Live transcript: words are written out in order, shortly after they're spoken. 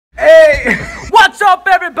up,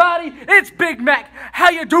 everybody? It's Big Mac.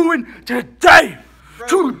 How you doing today?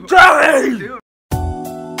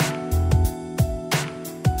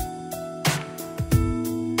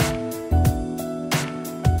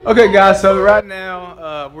 Okay, guys. So right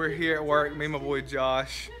now we're here at work. Me and my boy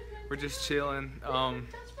Josh. We're just chilling.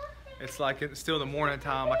 It's still the morning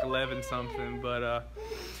time, like 11 something. But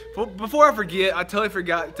before I forget, I totally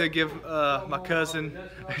forgot to give my cousin.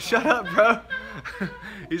 Shut up, bro.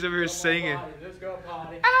 He's over here singing. Let's go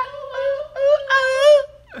potty.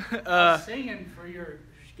 Singing for your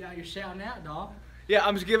shouting out, dog. Yeah,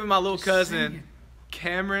 I'm just giving my little cousin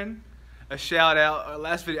Cameron a shout out.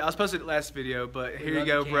 Last video, I was supposed to do last video, but here you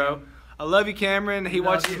go, bro. I love you, Cameron. He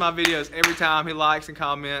watches my videos every time. He likes and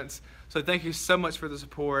comments. So thank you so much for the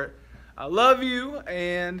support. I love you,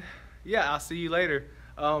 and yeah, I'll see you later.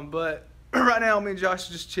 But right now, me and Josh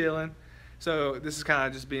are just chilling. So this is kind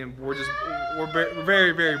of just being, we're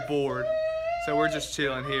very, very bored. So we're just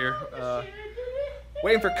chilling here,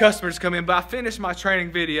 waiting for customers to come in. But I finished my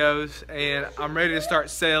training videos, and I'm ready to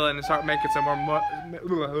start selling and start making some more,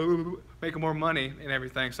 making more money and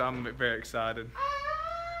everything. So I'm very excited.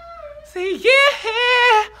 See,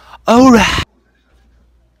 yeah, all right.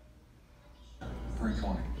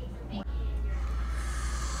 320.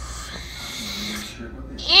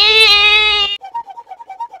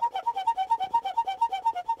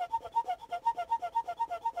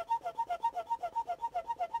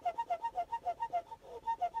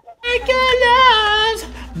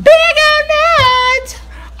 Big old nuts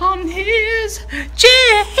on his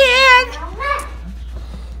chin.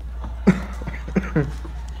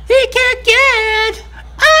 He can't get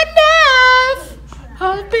enough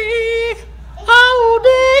of big old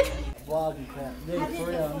dick. Vlogging crap, dude. For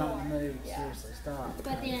real, I'm not in the mood. Seriously, stop.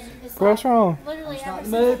 But then it's What's wrong? Literally It's not the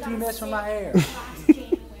mood till you mess with my hair.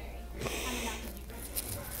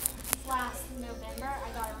 Last November,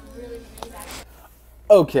 I got a really bad.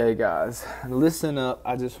 Okay, guys, listen up.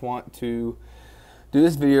 I just want to do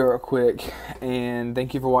this video real quick, and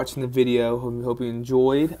thank you for watching the video. Hope you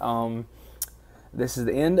enjoyed. This is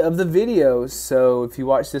the end of the video, so if you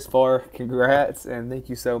watched this far, congrats and thank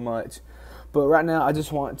you so much. But right now, I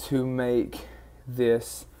just want to make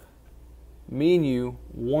this me and you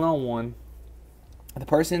one-on-one. The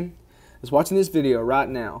person that's watching this video right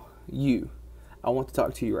now, I want to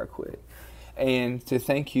talk to you right quick, and to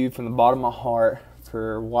thank you from the bottom of my heart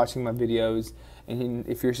for watching my videos. And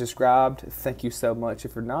if you're subscribed, thank you so much.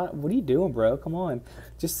 If you're not, what are you doing, bro? Come on,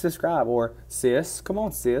 just subscribe. Or sis, come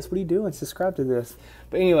on, sis, what are you doing? Subscribe to this.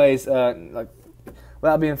 But anyways, like,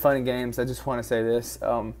 without being fun and games, I just want to say this.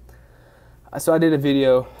 So I did a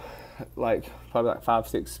video, probably like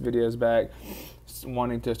 5-6 videos back,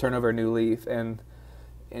 wanting to turn over a new leaf and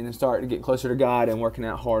start to get closer to God and working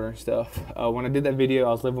out harder and stuff. When I did that video, I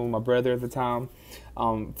was living with my brother at the time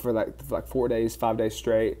for like 4 days, 5 days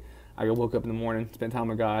straight. I woke up in the morning, spent time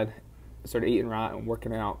with God, started eating right and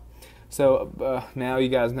working out. So now you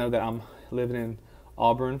guys know that I'm living in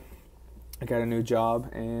Auburn. I got a new job,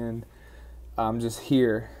 and I'm just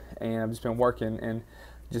here, and I've just been working, and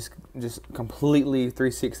just completely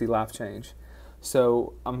 360 life change.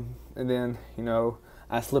 So and then, you know,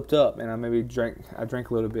 I slipped up and I drank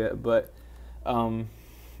a little bit, but I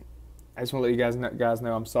just want to let you guys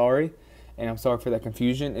know I'm sorry, and I'm sorry for that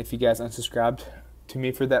confusion. If you guys unsubscribed to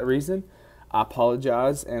me for that reason, I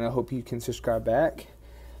apologize, and I hope you can subscribe back,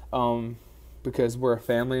 because we're a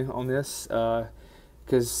family on this,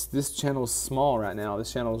 because this channel is small right now.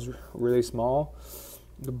 This channel is really small,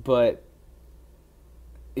 but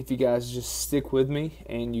if you guys just stick with me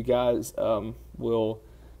and you guys will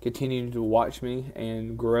continue to watch me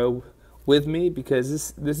and grow with me,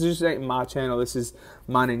 because this just ain't my channel, this is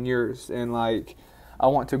mine and yours, and like, I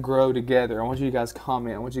want to grow together. I want you guys to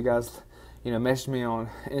comment. I want you guys, you know, message me on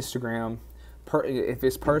Instagram if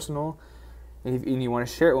it's personal, and you want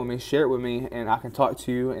to share it with me, and I can talk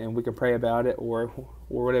to you and we can pray about it, or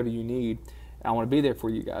whatever you need. I want to be there for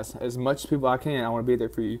you guys as much people I can. I want to be there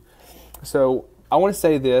for you. So I want to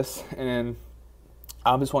say this, and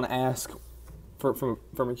I just want to ask from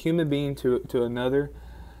a human being to another,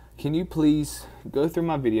 can you please go through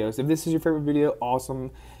my videos? If this is your favorite video, awesome.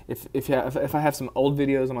 If I have some old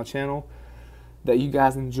videos on my channel that you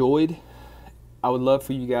guys enjoyed, I would love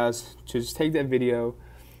for you guys to just take that video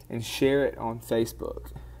and share it on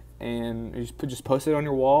Facebook, and just post it on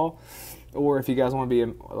your wall. Or if you guys want to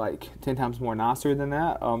be like 10 times more nicer than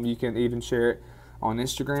that, you can even share it on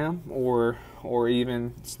Instagram or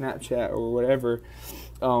even Snapchat or whatever.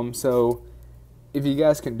 So if you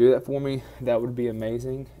guys can do that for me, that would be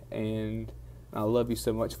amazing, and I love you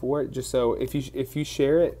so much for it. Just so if you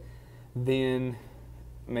share it, then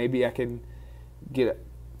maybe I can get,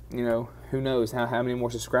 you know, who knows how many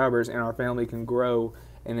more subscribers, and our family can grow,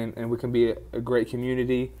 and we can be a great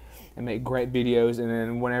community and make great videos. And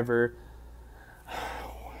then whenever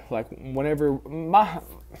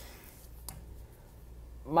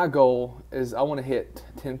my goal is, I want to hit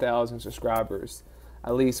 10,000 subscribers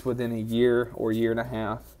at least within a year or year and a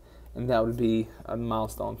half, and that would be a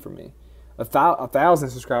milestone for me. 1,000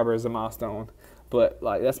 subscribers is a milestone, but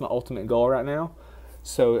like that's my ultimate goal right now.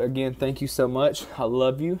 So again, thank you so much. I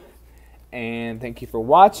love you, and thank you for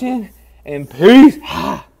watching, and peace.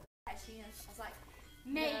 I was like,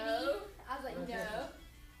 maybe. I was like, no.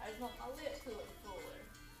 I just want my lip to look fuller.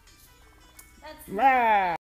 That's